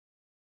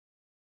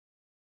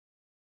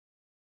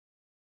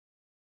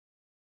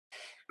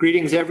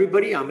Greetings,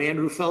 everybody. I'm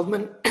Andrew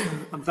Feldman.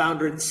 I'm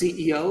founder and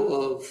CEO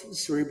of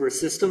Cerebras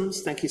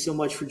Systems. Thank you so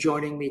much for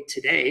joining me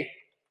today.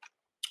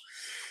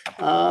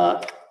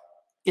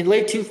 In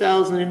late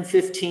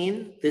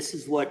 2015, this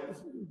is what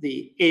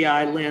the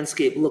AI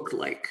landscape looked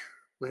like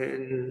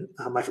when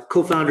my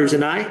co-founders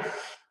and I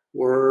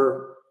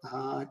were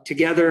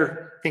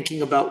together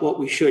thinking about what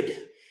we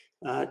should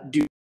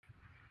do.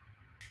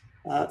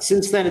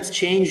 Since then, it's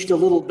changed a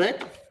little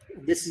bit.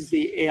 This is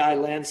the AI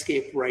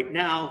landscape right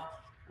now.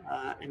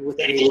 And with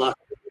any luck,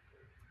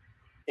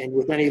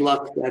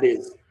 that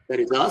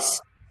is us.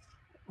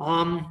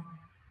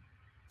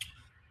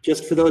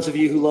 Just for those of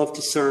you who love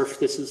to surf,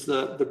 this is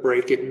the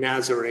break at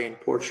Nazaré in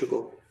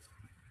Portugal.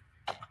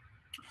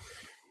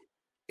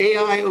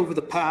 AI over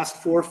the past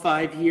 4 or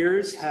 5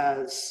 years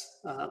has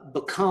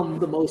become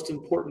the most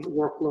important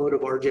workload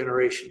of our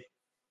generation.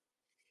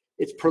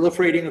 It's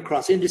proliferating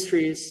across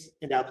industries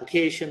and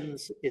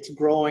applications. It's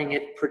growing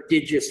at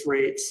prodigious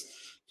rates,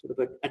 sort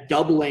of a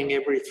doubling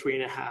every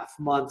 3.5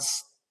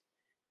 months,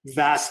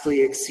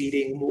 vastly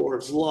exceeding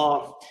Moore's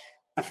law.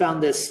 I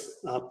found this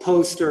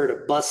poster at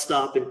a bus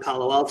stop in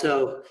Palo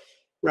Alto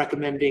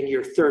recommending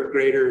your 3rd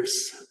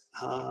graders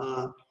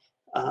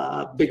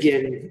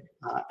begin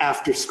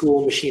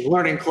after-school machine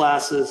learning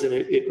classes, and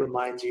it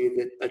reminds you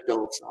that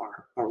adults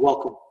are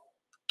welcome.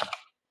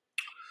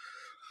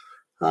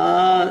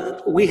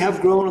 We have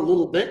grown a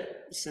little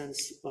bit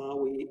since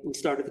we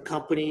started the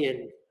company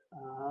in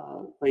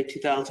late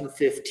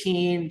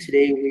 2015.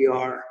 Today we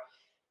are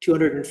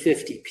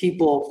 250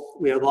 people.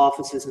 We have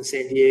offices in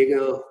San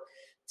Diego,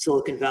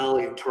 Silicon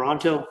Valley, and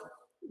Toronto.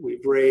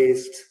 We've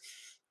raised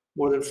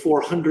more than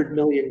 $400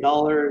 million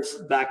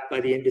backed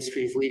by the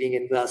industry's leading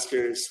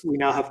investors. We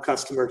now have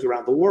customers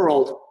around the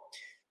world.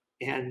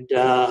 And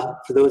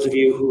for those of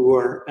you who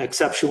are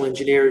exceptional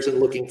engineers and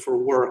looking for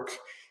work,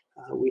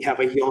 we have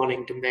a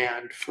yawning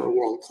demand for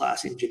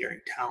world-class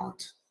engineering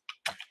talent.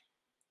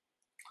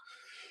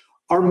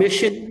 Our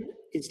mission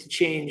is to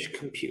change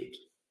compute,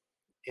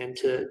 and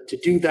to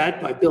do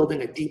that by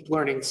building a deep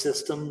learning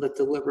system that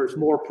delivers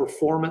more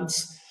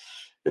performance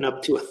than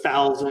up to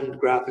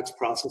 1,000 graphics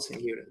processing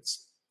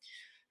units.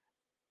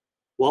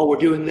 While we're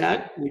doing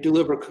that, we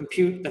deliver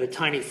compute at a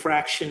tiny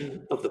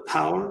fraction of the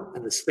power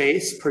and the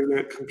space per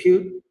unit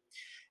compute,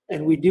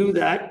 and we do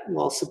that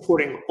while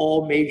supporting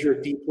all major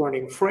deep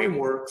learning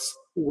frameworks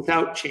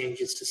without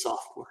changes to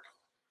software.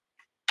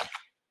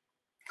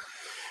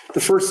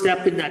 The first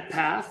step in that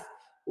path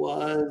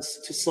was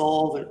to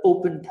solve an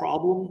open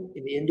problem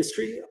in the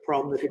industry, a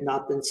problem that had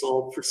not been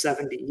solved for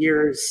 70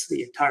 years,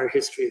 the entire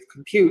history of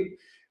compute,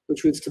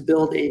 which was to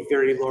build a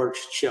very large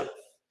chip.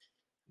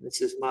 This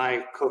is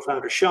my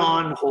co-founder,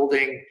 Sean,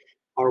 holding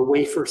our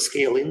Wafer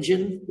Scale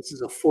Engine. This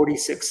is a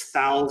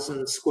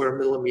 46,000 square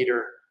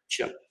millimeter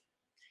chip.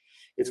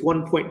 It's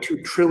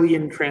 1.2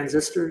 trillion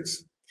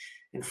transistors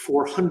and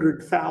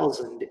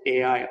 400,000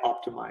 AI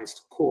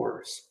optimized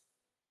cores.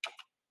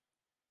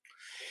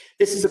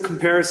 This is a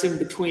comparison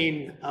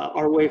between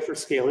our Wafer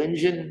Scale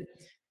Engine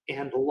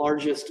and the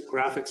largest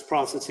graphics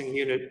processing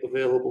unit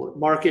available at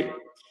market.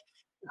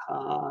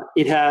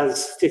 It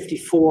has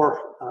 54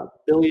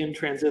 billion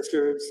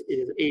transistors. It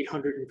is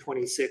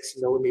 826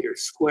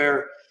 millimeters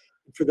square.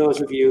 And for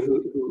those of you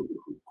who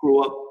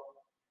grew up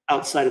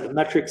outside of the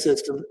metric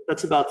system,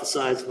 that's about the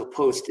size of a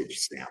postage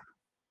stamp.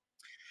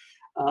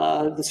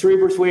 The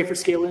Cerebras Wafer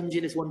Scale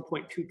Engine is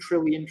 1.2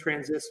 trillion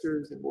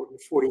transistors and more than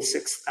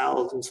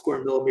 46,000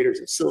 square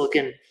millimeters of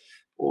silicon,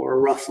 or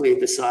roughly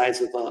the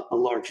size of a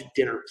large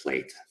dinner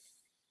plate.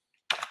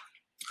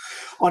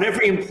 On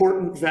every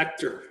important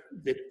vector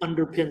that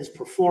underpins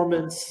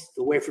performance,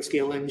 the Wafer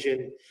Scale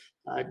Engine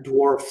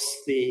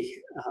dwarfs the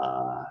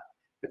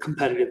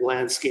competitive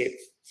landscape.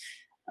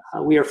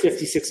 We are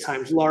 56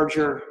 times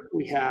larger.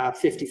 We have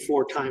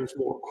 54 times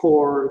more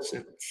cores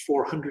and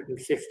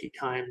 450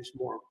 times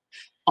more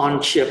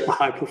on-chip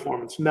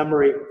high-performance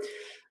memory,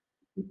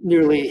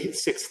 nearly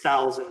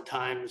 6,000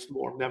 times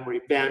more memory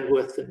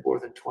bandwidth, and more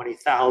than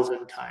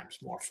 20,000 times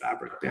more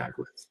fabric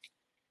bandwidth.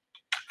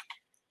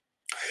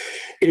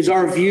 It is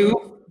our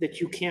view that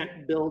you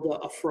can't build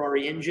a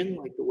Ferrari engine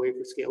like the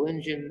Wafer Scale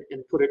Engine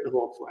and put it in a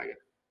Volkswagen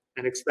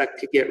and expect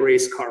to get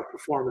race car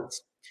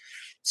performance.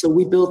 So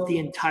we built the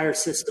entire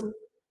system,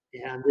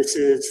 and this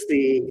is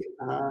the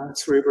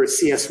Cerebras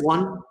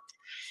CS1.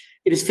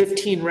 It is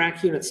 15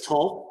 rack units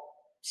tall,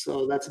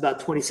 so that's about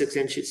 26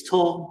 inches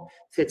tall,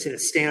 fits in a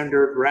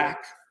standard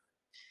rack,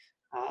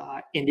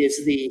 and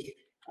is the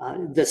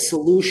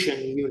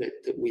solution unit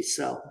that we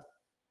sell.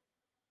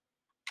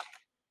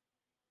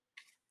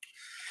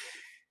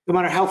 No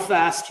matter how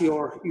fast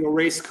your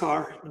race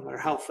car, no matter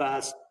how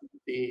fast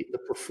the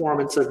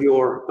performance of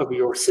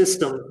your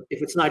system,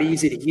 if it's not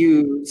easy to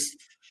use,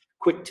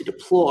 quick to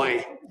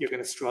deploy, you're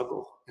going to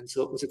struggle. And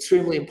so it was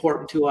extremely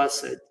important to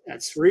us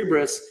at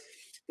Cerebras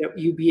that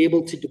you be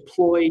able to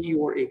deploy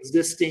your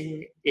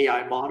existing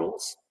AI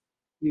models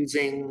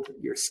using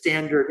your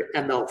standard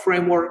ML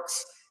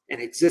frameworks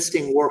and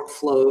existing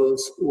workflows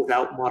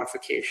without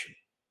modification.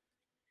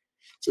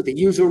 So the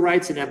user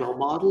writes an ML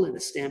model in a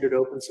standard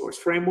open source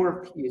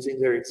framework using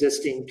their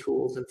existing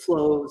tools and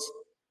flows,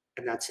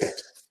 and that's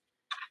it.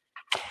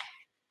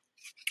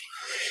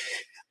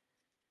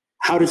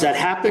 How does that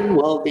happen?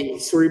 Well, the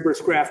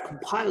Cerebras graph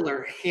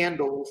compiler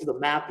handles the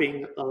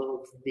mapping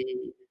of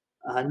the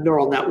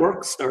neural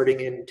network,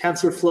 starting in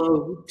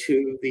TensorFlow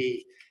to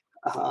the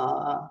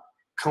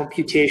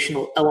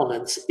computational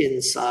elements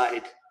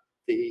inside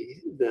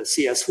the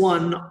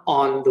CS1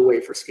 on the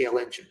Wafer Scale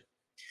Engine.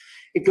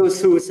 It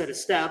goes through a set of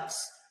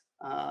steps,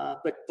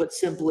 but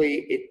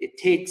simply it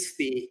takes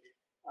the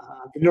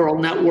neural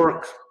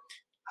network,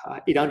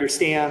 it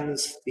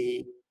understands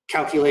the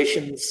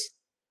calculations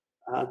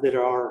that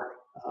are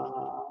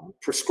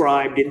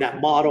prescribed in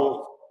that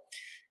model.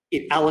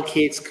 It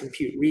allocates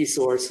compute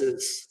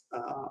resources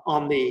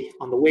on the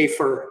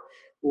wafer,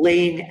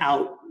 laying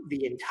out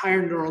the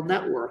entire neural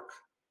network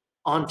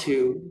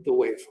onto the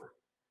wafer.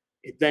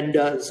 It then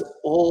does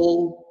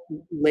all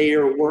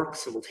layer work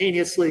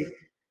simultaneously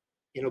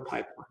in a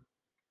pipeline.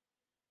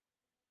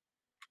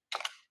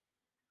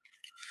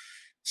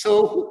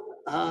 So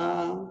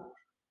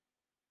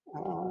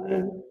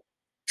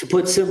to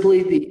put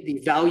simply,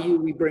 the value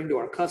we bring to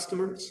our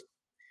customers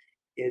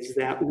is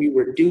that we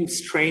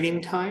reduce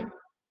training time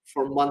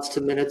from months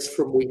to minutes,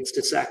 from weeks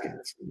to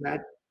seconds. And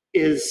that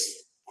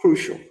is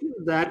crucial.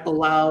 That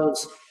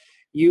allows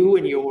you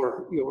and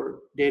your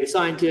data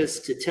scientists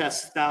to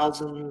test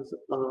thousands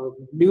of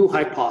new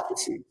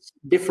hypotheses,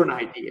 different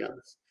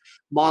ideas,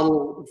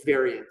 model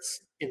variants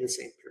in the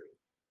same period.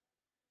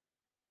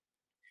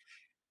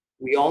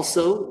 We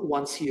also,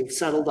 once you've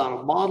settled on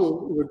a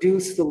model,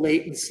 reduce the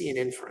latency in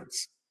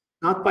inference,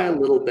 not by a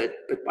little bit,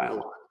 but by a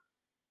lot.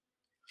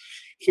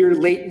 Here,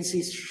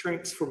 latency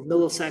shrinks from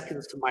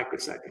milliseconds to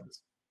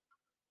microseconds.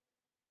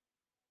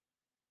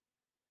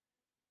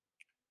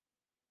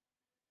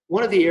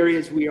 One of the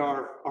areas we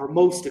are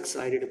most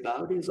excited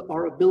about is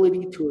our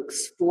ability to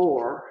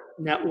explore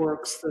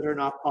networks that are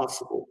not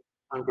possible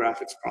on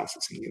graphics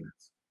processing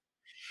units.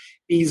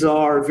 These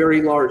are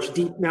very large,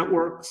 deep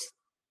networks.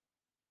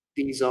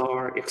 These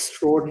are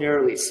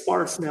extraordinarily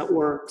sparse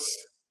networks.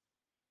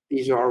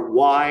 These are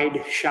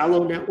wide,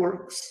 shallow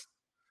networks.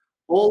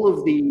 All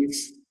of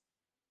these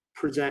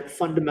present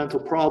fundamental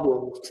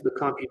problems to the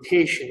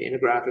computation in a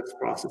graphics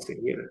processing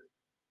unit.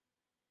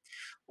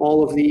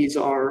 All of these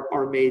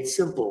are made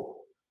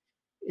simple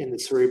in the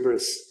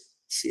Cerebras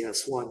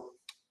CS1.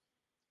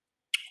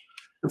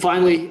 And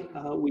finally,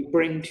 we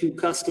bring to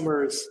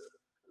customers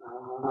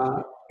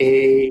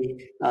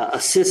a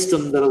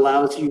system that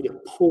allows you to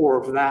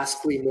pour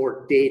vastly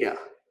more data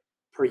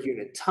per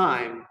unit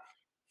time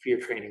for your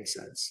training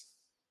sets.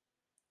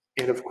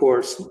 And of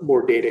course,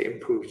 more data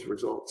improves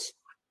results.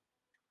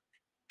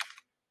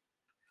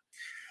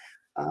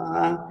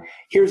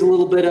 Here's a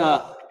little bit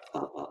of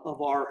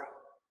our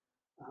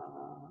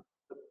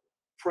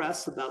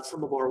press about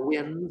some of our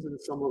wins and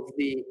some of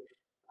the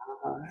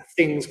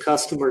things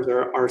customers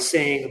are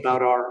saying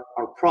about our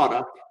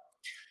product.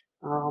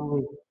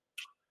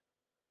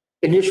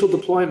 Initial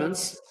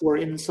deployments were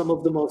in some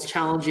of the most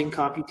challenging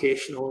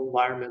computational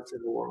environments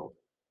in the world.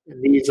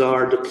 And these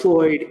are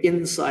deployed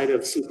inside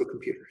of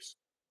supercomputers.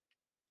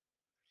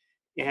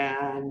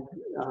 And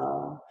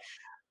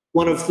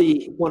one of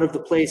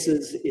the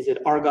places is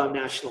at Argonne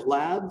National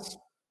Labs.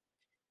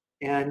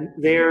 And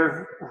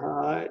their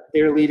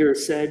leader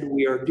said,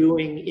 we are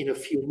doing in a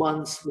few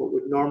months what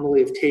would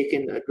normally have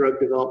taken a drug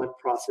development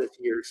process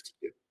years to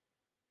do.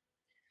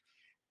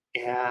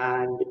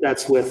 And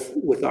that's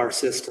with our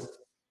system.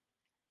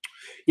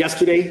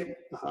 Yesterday,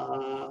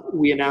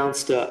 we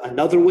announced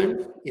another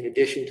win, in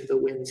addition to the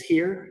wins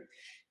here,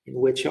 in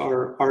which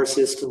our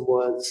system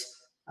was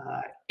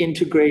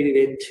integrated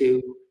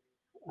into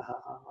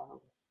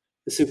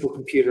the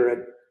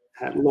supercomputer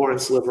at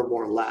Lawrence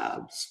Livermore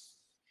Labs.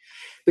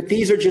 But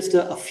these are just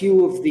a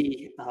few of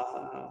the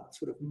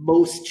sort of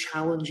most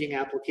challenging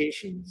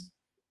applications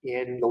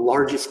in the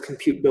largest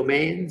compute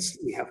domains.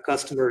 We have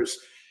customers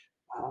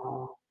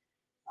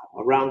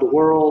around the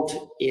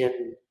world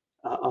in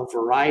a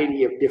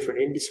variety of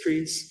different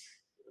industries,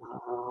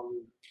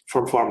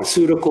 from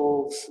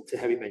pharmaceuticals to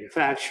heavy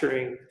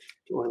manufacturing,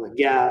 to oil and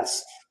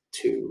gas,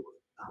 to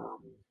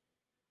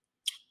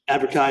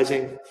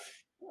advertising,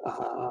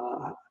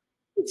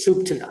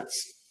 soup to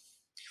nuts.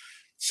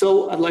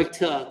 So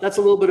that's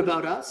a little bit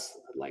about us.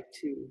 I'd like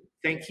to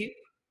thank you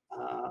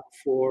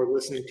for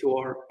listening to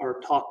our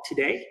talk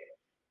today.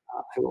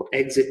 I will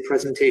exit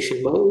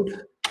presentation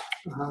mode.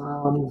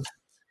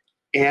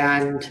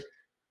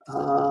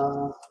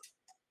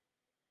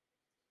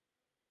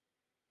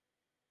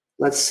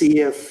 Let's see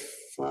if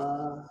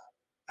I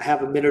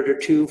have a minute or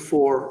two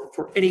for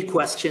any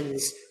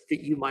questions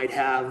that you might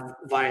have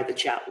via the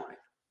chat line.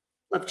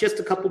 Left just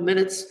a couple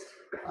minutes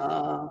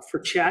for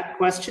chat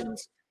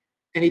questions.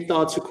 Any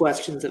thoughts or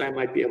questions that I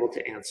might be able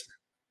to answer?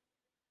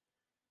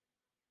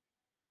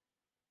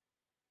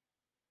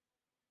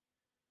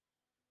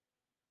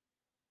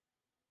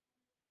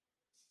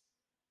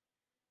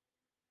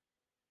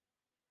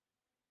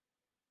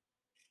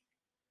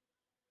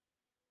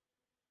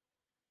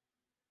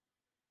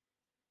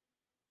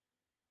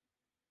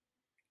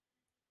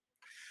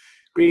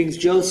 Greetings,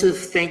 Joseph.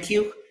 Thank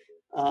you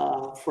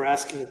for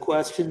asking a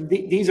question.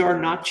 These are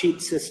not cheap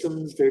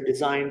systems. They're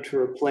designed to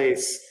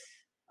replace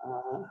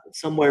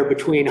somewhere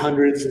between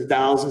hundreds and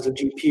thousands of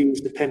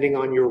GPUs, depending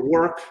on your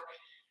work.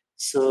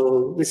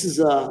 So this is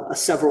a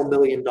several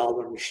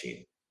 $1,000,000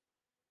 machine.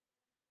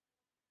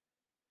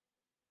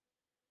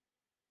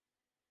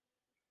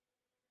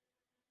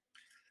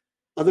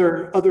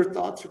 Other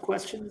thoughts or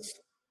questions?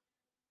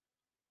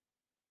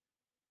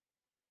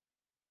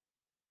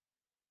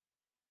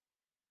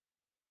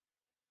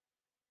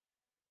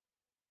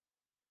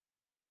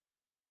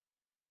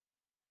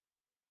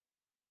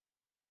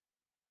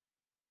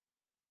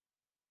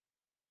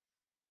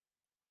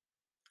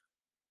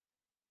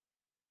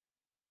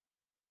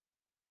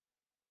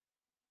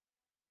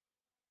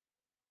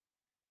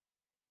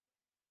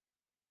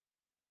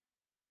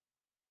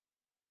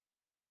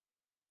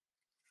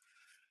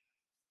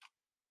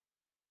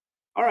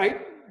 All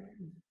right,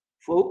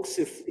 folks,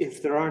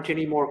 if there aren't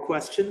any more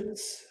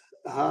questions,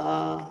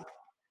 I'm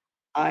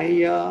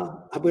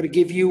going to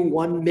give you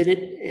 1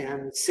 minute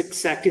and 6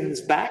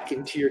 seconds back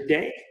into your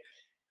day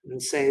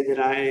and say that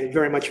I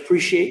very much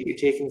appreciate you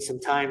taking some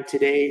time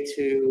today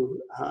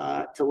to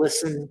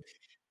listen,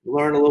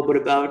 learn a little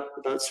bit about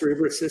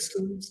Cerebras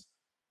Systems.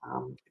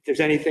 If there's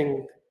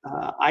anything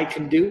I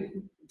can do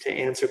to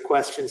answer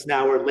questions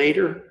now or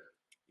later,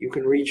 you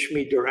can reach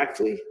me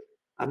directly.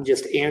 I'm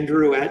just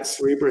Andrew at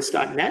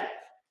cerebras.net.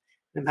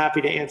 I'm happy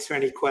to answer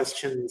any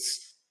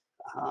questions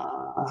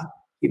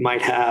you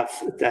might have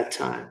at that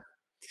time.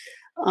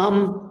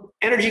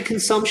 Energy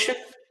consumption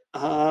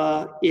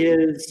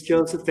is,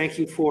 Joseph, thank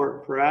you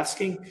for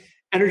asking.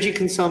 Energy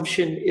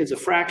consumption is a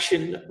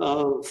fraction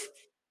of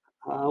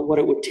what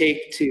it would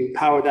take to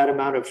power that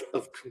amount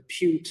of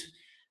compute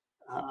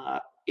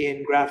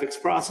in graphics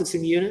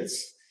processing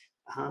units.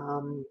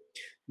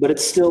 But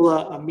it's still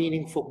a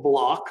meaningful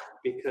block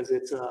because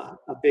it's a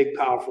big,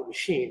 powerful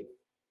machine.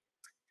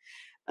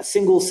 A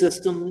single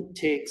system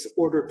takes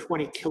order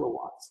 20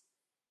 kilowatts.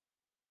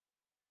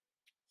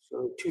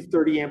 So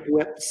 230 amp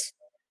whips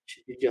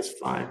should be just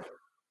fine.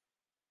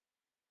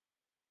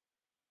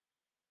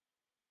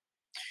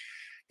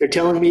 They're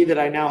telling me that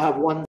I now have one